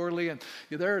so poorly and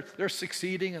they're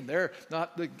succeeding and they're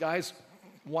not, the guys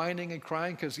whining and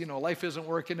crying because, life isn't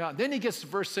working out. And then he gets to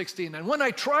verse 16, and when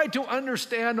I tried to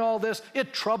understand all this,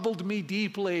 it troubled me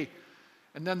deeply.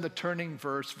 And then the turning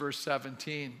verse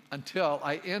 17, until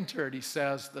I entered, he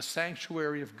says, the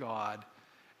sanctuary of God.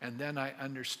 And then I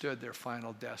understood their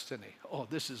final destiny. Oh,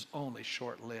 this is only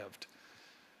short-lived.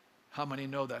 How many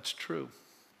know that's true?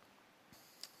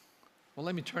 Well,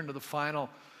 let me turn to the final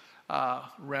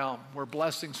realm where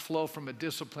blessings flow from a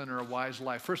discipline or a wise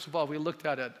life. First of all, we looked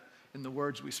at it in the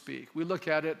words we speak. We look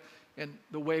at it in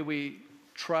the way we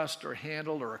trust or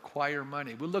handle or acquire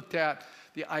money. We looked at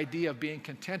the idea of being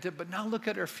contented, but now look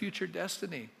at our future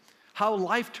destiny. How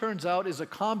life turns out is a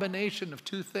combination of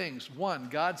 2 things. 1,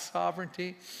 God's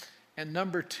sovereignty, and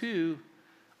number 2,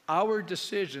 our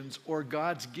decisions or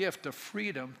God's gift of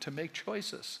freedom to make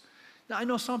choices. Now, I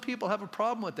know some people have a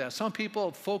problem with that. Some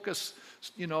people focus,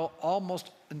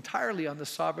 almost entirely on the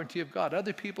sovereignty of God.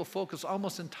 Other people focus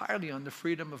almost entirely on the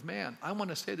freedom of man. I want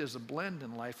to say there's a blend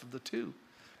in life of the 2.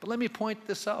 But let me point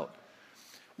this out.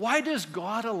 Why does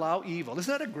God allow evil?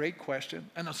 Isn't that a great question?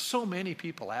 And so many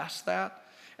people ask that.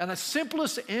 And the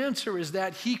simplest answer is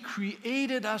that he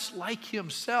created us like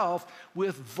himself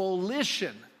with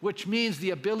volition, which means the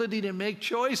ability to make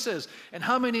choices. And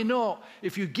how many know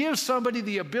if you give somebody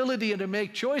the ability to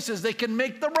make choices, they can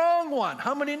make the wrong one?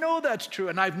 How many know that's true?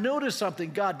 And I've noticed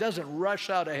something. God doesn't rush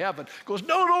out of heaven. Goes,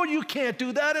 no, you can't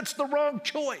do that. It's the wrong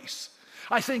choice.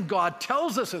 I think God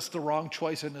tells us it's the wrong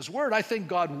choice in his word. I think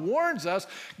God warns us.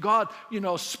 God,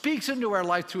 speaks into our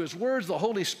life through his words. The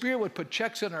Holy Spirit would put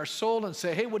checks in our soul and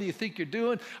say, hey, what do you think you're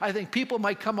doing? I think people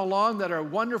might come along that are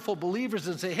wonderful believers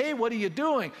and say, hey, what are you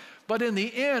doing? But in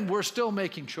the end, we're still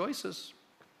making choices.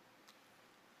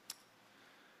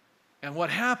 And what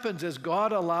happens is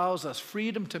God allows us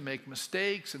freedom to make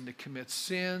mistakes and to commit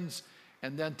sins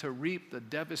and then to reap the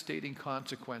devastating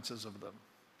consequences of them.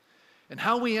 And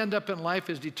how we end up in life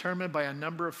is determined by a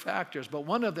number of factors, but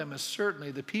one of them is certainly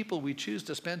the people we choose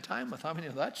to spend time with. How many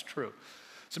know that's true?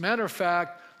 As a matter of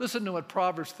fact, listen to what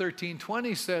Proverbs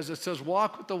 13:20 says. It says,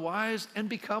 walk with the wise and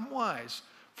become wise,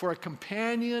 for a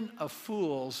companion of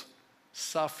fools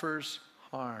suffers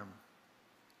harm.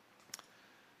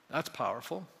 That's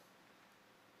powerful.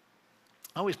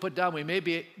 I always put down, we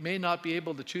may not be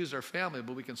able to choose our family,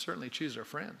 but we can certainly choose our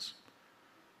friends.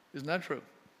 Isn't that true?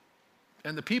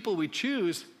 And the people we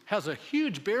choose has a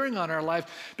huge bearing on our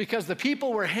life because the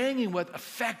people we're hanging with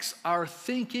affects our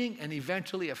thinking and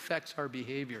eventually affects our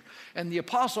behavior. And the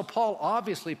Apostle Paul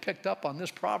obviously picked up on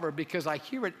this proverb because I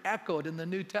hear it echoed in the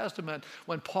New Testament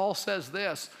when Paul says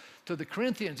this to the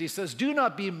Corinthians. He says, do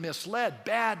not be misled.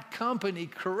 Bad company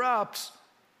corrupts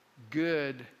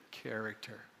good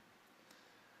character.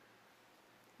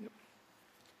 Yep.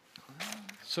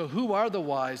 So who are the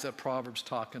wise that Proverbs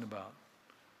talking about?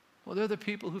 Well, they're the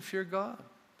people who fear God.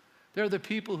 They're the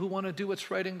people who want to do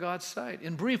what's right in God's sight.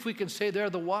 In brief, we can say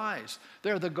they're the wise.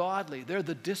 They're the godly. They're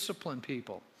the disciplined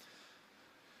people.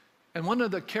 And one of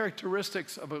the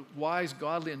characteristics of a wise,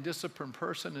 godly, and disciplined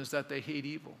person is that they hate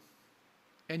evil.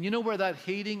 And you know where that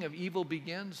hating of evil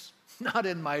begins? Not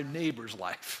in my neighbor's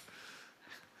life.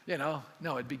 No,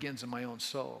 it begins in my own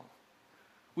soul.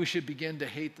 We should begin to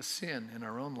hate the sin in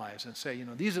our own lives and say,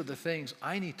 these are the things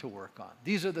I need to work on.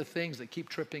 These are the things that keep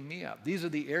tripping me up. These are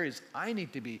the areas I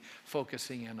need to be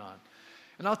focusing in on.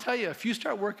 And I'll tell you, if you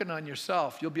start working on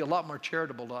yourself, you'll be a lot more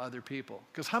charitable to other people.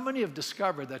 Because how many have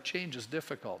discovered that change is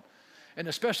difficult? And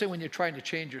especially when you're trying to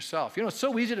change yourself. It's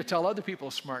so easy to tell other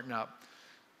people to smarten up.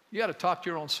 You got to talk to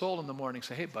your own soul in the morning.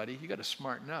 Say, hey, buddy, you got to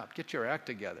smarten up. Get your act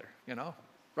together,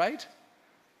 right?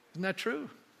 Isn't that true?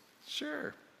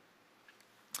 Sure.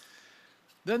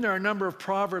 Then there are a number of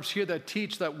proverbs here that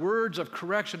teach that words of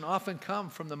correction often come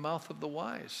from the mouth of the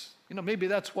wise. Maybe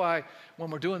that's why when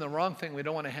we're doing the wrong thing, we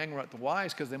don't want to hang around the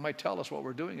wise because they might tell us what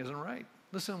we're doing isn't right.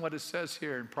 Listen to what it says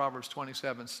here in Proverbs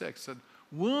 27:6. That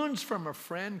wounds from a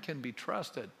friend can be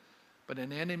trusted, but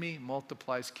an enemy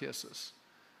multiplies kisses.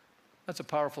 That's a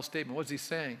powerful statement. What's he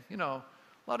saying? A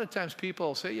lot of times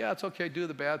people say, yeah, it's okay, do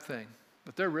the bad thing,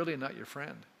 but they're really not your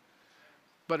friend.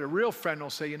 But a real friend will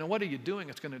say, what are you doing?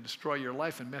 It's going to destroy your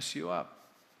life and mess you up.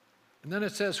 And then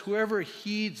it says, whoever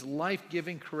heeds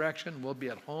life-giving correction will be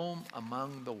at home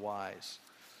among the wise.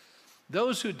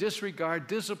 Those who disregard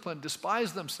discipline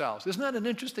despise themselves. Isn't that an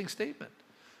interesting statement?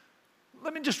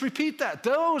 Let me just repeat that.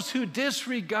 Those who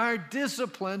disregard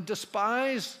discipline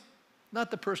despise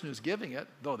not the person who's giving it,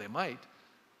 though they might,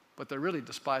 but they're really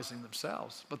despising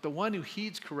themselves. But the one who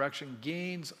heeds correction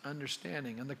gains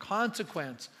understanding. And the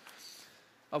consequence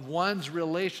of one's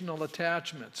relational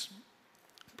attachments.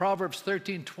 Proverbs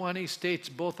 13:20 states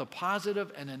both a positive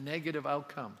and a negative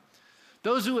outcome.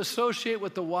 Those who associate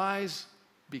with the wise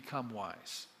become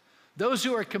wise. Those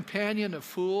who are companion of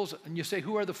fools, and you say,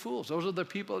 who are the fools? Those are the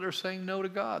people that are saying no to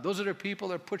God. Those are the people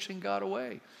that are pushing God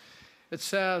away. It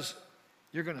says,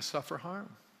 you're going to suffer harm.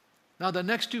 Now the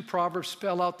next two proverbs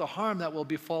spell out the harm that will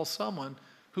befall someone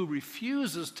who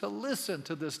refuses to listen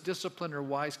to this disciplined or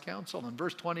wise counsel. In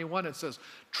verse 21, it says,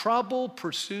 trouble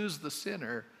pursues the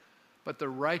sinner, but the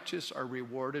righteous are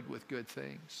rewarded with good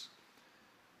things.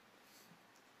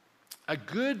 A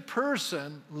good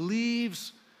person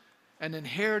leaves an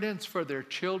inheritance for their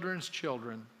children's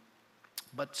children,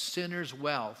 but sinners'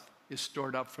 wealth is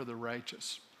stored up for the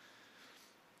righteous.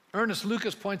 Ernest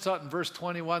Lucas points out in verse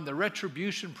 21 the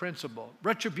retribution principle.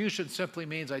 Retribution simply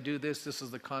means I do this, this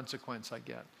is the consequence I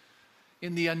get.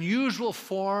 In the unusual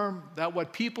form that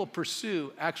what people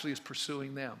pursue actually is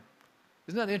pursuing them.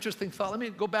 Isn't that an interesting thought? Let me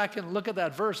go back and look at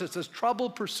that verse. It says, trouble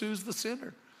pursues the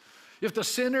sinner. If the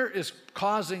sinner is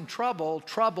causing trouble,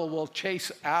 trouble will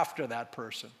chase after that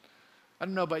person. I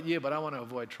don't know about you, but I want to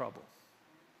avoid trouble.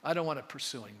 I don't want it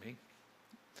pursuing me.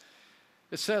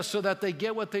 It says, so that they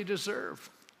get what they deserve.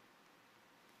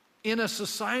 In a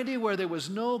society where there was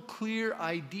no clear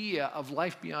idea of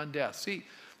life beyond death. See,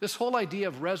 this whole idea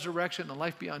of resurrection and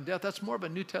life beyond death, that's more of a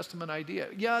New Testament idea.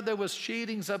 Yeah, there was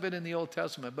shadings of it in the Old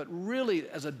Testament, but really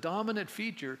as a dominant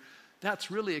feature,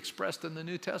 that's really expressed in the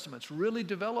New Testament. It's really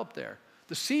developed there.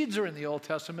 The seeds are in the Old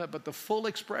Testament, but the full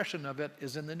expression of it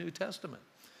is in the New Testament.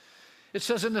 It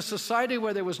says, in a society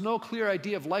where there was no clear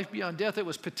idea of life beyond death, it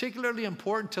was particularly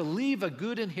important to leave a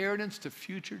good inheritance to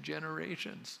future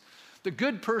generations. The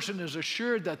good person is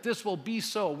assured that this will be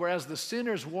so, whereas the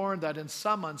sinner is warned that in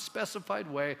some unspecified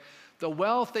way, the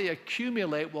wealth they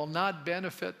accumulate will not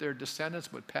benefit their descendants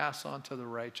but pass on to the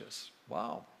righteous.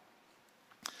 Wow.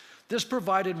 This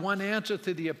provided one answer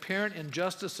to the apparent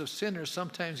injustice of sinners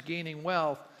sometimes gaining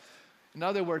wealth. In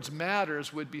other words,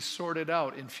 matters would be sorted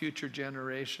out in future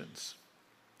generations.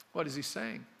 What is he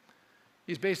saying?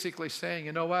 He's basically saying,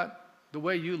 you know what? The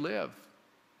way you live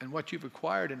and what you've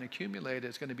acquired and accumulated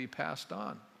is going to be passed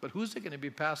on. But who's it going to be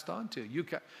passed on to?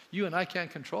 You and I can't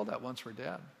control that once we're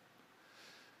dead.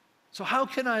 So how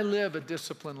can I live a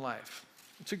disciplined life?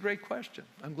 It's a great question.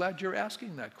 I'm glad you're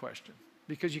asking that question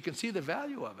because you can see the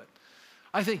value of it.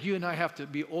 I think you and I have to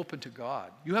be open to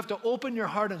God. You have to open your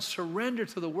heart and surrender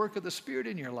to the work of the Spirit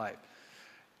in your life.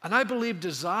 And I believe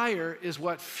desire is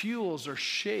what fuels or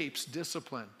shapes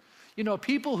discipline. You know,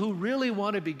 people who really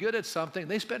want to be good at something,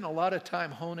 they spend a lot of time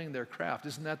honing their craft.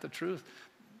 Isn't that the truth?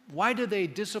 Why do they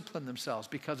discipline themselves?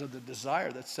 Because of the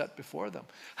desire that's set before them.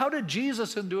 How did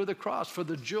Jesus endure the cross? For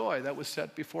the joy that was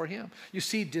set before him. You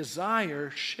see,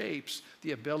 desire shapes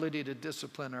the ability to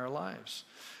discipline our lives.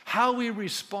 How we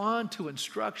respond to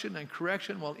instruction and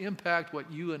correction will impact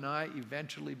what you and I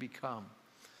eventually become.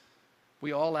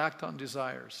 We all act on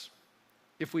desires.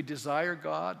 If we desire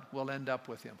God, we'll end up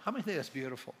with him. How many think that's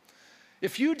beautiful?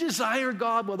 If you desire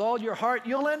God with all your heart,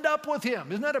 you'll end up with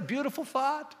him. Isn't that a beautiful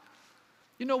thought?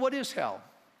 You know, what is hell?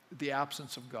 The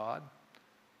absence of God.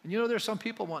 And you know, there's some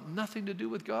people who want nothing to do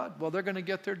with God. Well, they're going to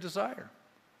get their desire.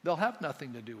 They'll have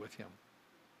nothing to do with him.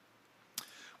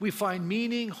 We find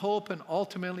meaning, hope, and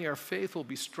ultimately our faith will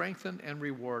be strengthened and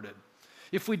rewarded.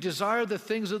 If we desire the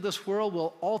things of this world,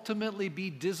 we'll ultimately be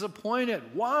disappointed.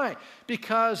 Why?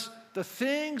 Because the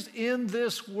things in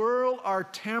this world are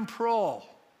temporal.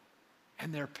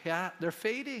 And they're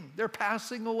fading. They're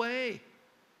passing away.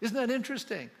 Isn't that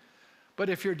interesting? But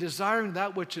if you're desiring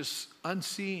that which is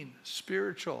unseen,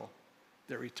 spiritual,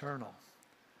 they're eternal.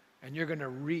 And you're going to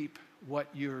reap what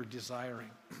you're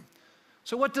desiring.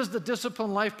 So what does the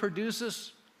disciplined life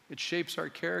produces? It shapes our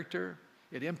character.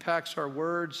 It impacts our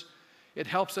words. It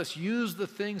helps us use the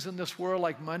things in this world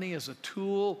like money as a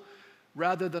tool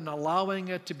rather than allowing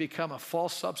it to become a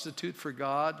false substitute for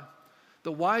God.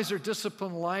 The wiser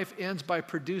disciplined life ends by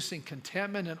producing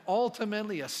contentment and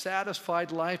ultimately a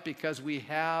satisfied life because we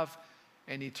have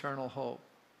an eternal hope.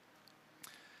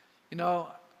 You know,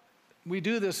 we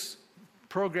do this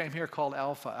program here called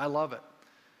Alpha. I love it.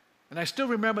 And I still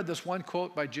remember this one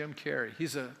quote by Jim Carrey.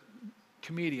 He's a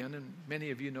comedian, and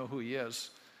many of you know who he is.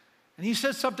 And he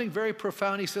said something very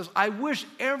profound. He says, I wish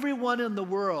everyone in the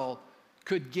world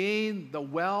could gain the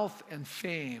wealth and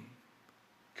fame,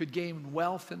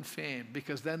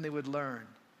 because then they would learn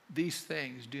these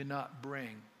things do not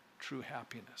bring true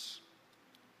happiness.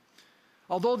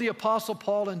 Although the Apostle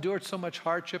Paul endured so much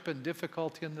hardship and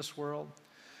difficulty in this world,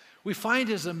 we find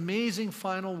his amazing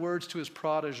final words to his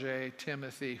protege,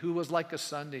 Timothy, who was like a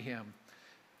son to him.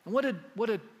 And what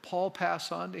did Paul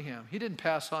pass on to him? He didn't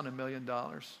pass on $1 million.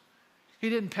 He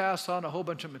didn't pass on a whole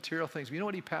bunch of material things. You know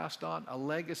what he passed on? A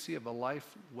legacy of a life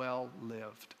well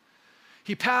lived.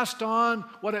 He passed on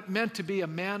what it meant to be a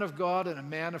man of God and a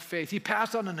man of faith. He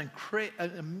passed on an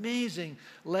amazing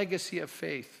legacy of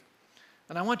faith.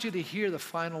 And I want you to hear the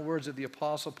final words of the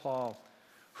Apostle Paul,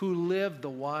 who lived the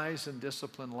wise and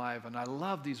disciplined life. And I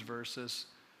love these verses.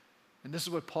 And this is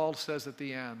what Paul says at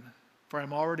the end. For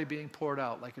I'm already being poured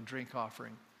out like a drink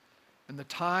offering, and the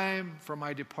time for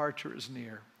my departure is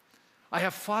near. I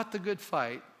have fought the good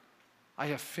fight. I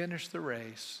have finished the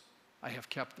race. I have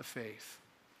kept the faith.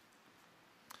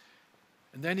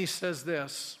 And then he says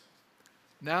this,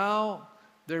 now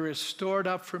there is stored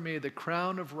up for me the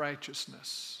crown of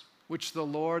righteousness, which the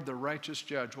Lord, the righteous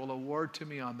judge, will award to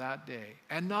me on that day.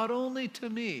 And not only to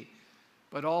me,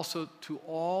 but also to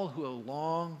all who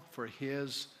long for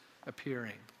his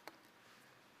appearing.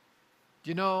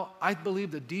 You know, I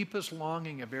believe the deepest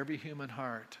longing of every human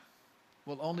heart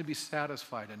will only be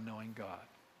satisfied in knowing God.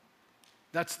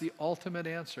 That's the ultimate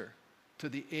answer to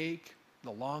the ache,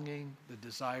 the longing, the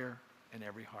desire in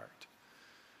every heart.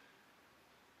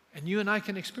 And you and I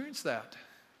can experience that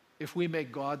if we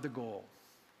make God the goal.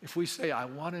 If we say, I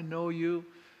want to know you,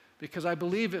 because I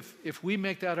believe if we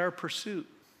make that our pursuit,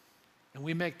 and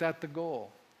we make that the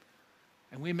goal,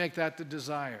 and we make that the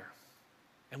desire,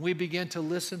 and we begin to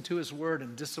listen to his word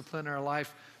and discipline our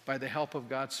life by the help of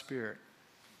God's Spirit,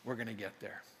 we're going to get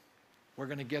there. We're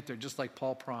going to get there just like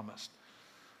Paul promised.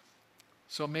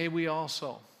 So may we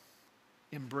also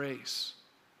embrace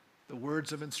the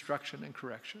words of instruction and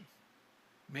correction.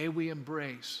 May we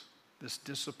embrace this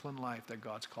disciplined life that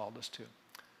God's called us to.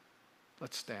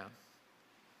 Let's stand.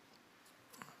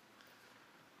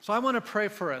 So I want to pray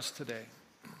for us today.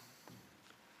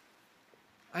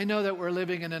 I know that we're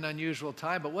living in an unusual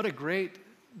time, but what a great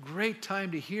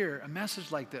time to hear a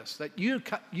message like this, that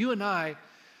you and I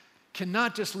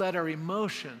cannot just let our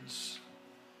emotions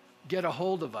get a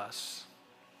hold of us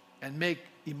and make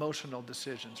emotional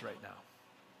decisions right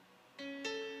now.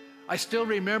 I still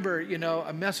remember,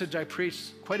 a message I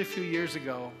preached quite a few years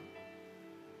ago,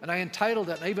 and I entitled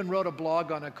it, and I even wrote a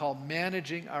blog on it called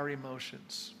Managing Our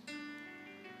Emotions.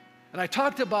 And I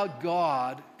talked about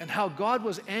God and how God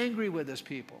was angry with his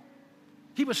people.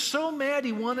 He was so mad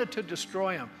he wanted to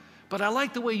destroy them. But I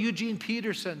like the way Eugene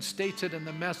Peterson states it in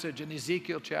the message in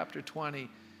Ezekiel chapter 20.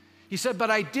 He said,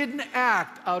 but I didn't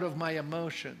act out of my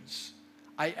emotions.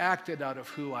 I acted out of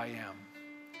who I am.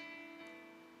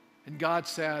 And God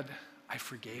said, I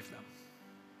forgave them.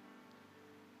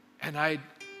 And I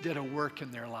did a work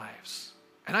in their lives.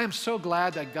 And I am so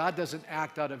glad that God doesn't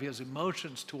act out of his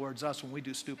emotions towards us when we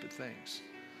do stupid things.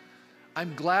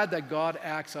 I'm glad that God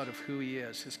acts out of who he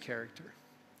is, his character.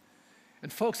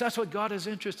 And folks, that's what God is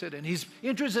interested in. He's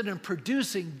interested in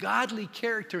producing godly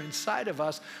character inside of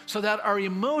us so that our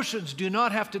emotions do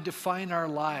not have to define our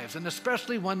lives. And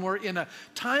especially when we're in a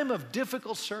time of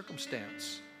difficult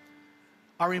circumstance,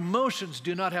 our emotions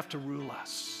do not have to rule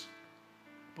us,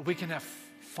 but we can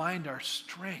find our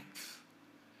strength.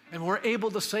 And we're able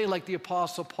to say, like the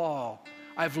Apostle Paul,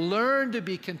 I've learned to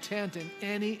be content in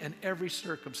any and every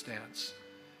circumstance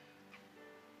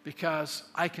because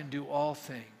I can do all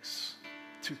things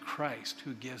through Christ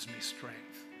who gives me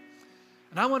strength.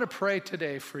 And I want to pray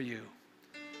today for you.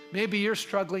 Maybe you're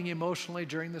struggling emotionally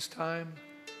during this time.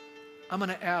 I'm going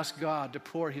to ask God to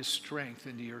pour his strength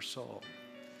into your soul.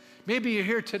 Maybe you're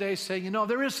here today saying,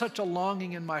 there is such a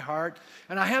longing in my heart,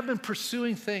 and I have been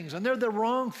pursuing things, and they're the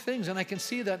wrong things, and I can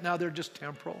see that now they're just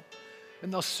temporal,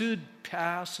 and they'll soon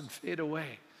pass and fade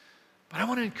away. But I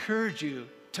want to encourage you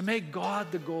to make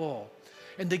God the goal,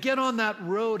 and to get on that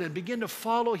road and begin to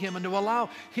follow him, and to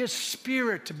allow his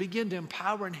Spirit to begin to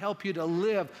empower and help you to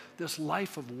live this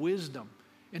life of wisdom,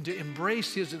 and to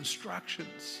embrace his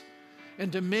instructions,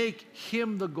 and to make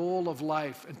him the goal of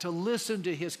life, and to listen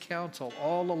to his counsel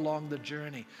all along the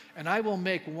journey. And I will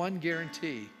make one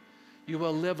guarantee: you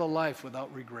will live a life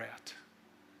without regret.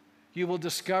 You will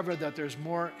discover that there's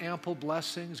more ample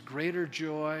blessings, greater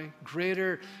joy,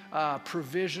 greater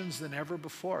provisions than ever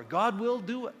before. God will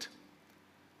do it.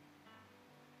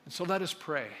 And so let us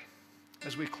pray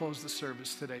as we close the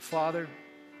service today. Father,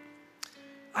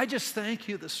 I just thank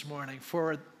you this morning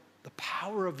for the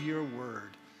power of your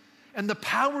word, and the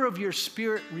power of your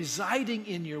Spirit residing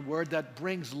in your word that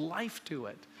brings life to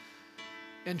it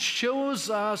and shows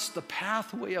us the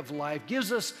pathway of life,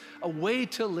 gives us a way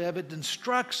to live. It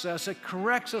instructs us, it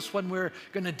corrects us when we're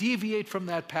going to deviate from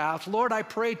that path. Lord, I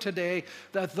pray today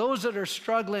that those that are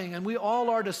struggling, and we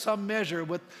all are to some measure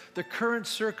with the current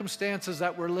circumstances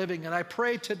that we're living, and I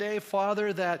pray today,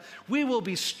 Father, that we will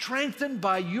be strengthened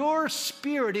by your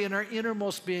Spirit in our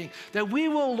innermost being, that we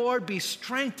will, Lord, be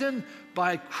strengthened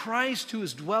by Christ who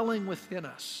is dwelling within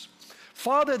us.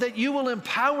 Father, that you will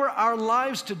empower our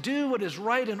lives to do what is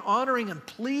right and honoring and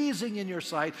pleasing in your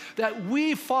sight, that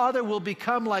we, Father, will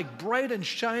become like bright and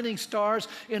shining stars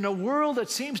in a world that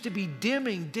seems to be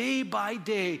dimming day by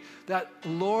day, that,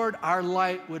 Lord, our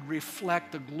light would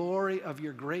reflect the glory of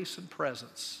your grace and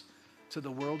presence to the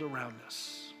world around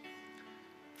us.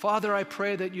 Father, I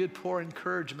pray that you'd pour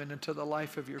encouragement into the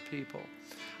life of your people.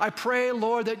 I pray,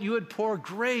 Lord, that you would pour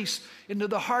grace into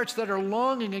the hearts that are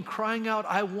longing and crying out,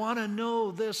 I want to know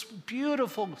this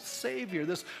beautiful Savior,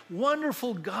 this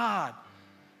wonderful God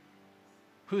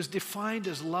who is defined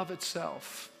as love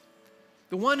itself.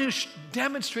 The one who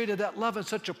demonstrated that love in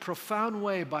such a profound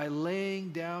way by laying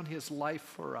down his life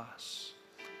for us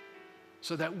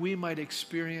so that we might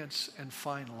experience and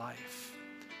find life.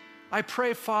 I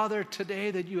pray, Father,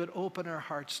 today that you would open our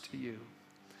hearts to you.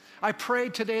 I pray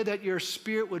today that your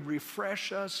Spirit would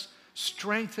refresh us,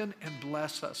 strengthen, and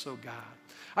bless us, oh God.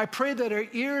 I pray that our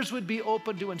ears would be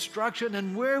open to instruction,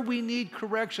 and where we need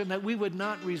correction, that we would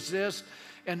not resist,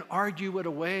 and argue it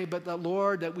away, but that,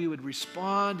 Lord, that we would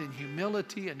respond in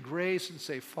humility and grace and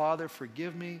say, Father,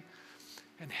 forgive me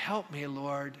and help me,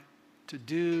 Lord, to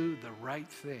do the right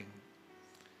thing.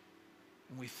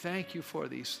 And we thank you for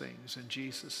these things in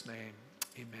Jesus' name.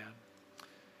 Amen.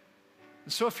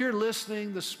 And so if you're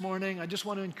listening this morning, I just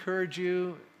want to encourage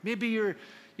you. Maybe you're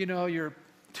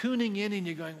tuning in and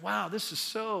you're going, wow, this is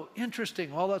so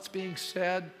interesting, all that's being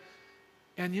said.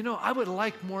 And I would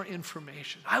like more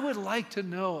information. I would like to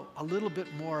know a little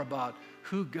bit more about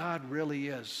who God really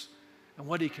is and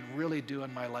what he can really do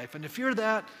in my life. And if you're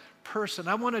that person,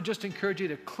 I want to just encourage you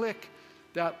to click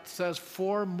that says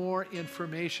for more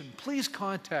information. Please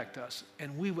contact us,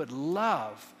 and we would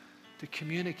love to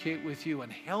communicate with you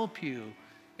and help you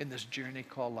in this journey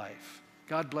called life.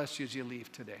 God bless you as you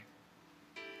leave today.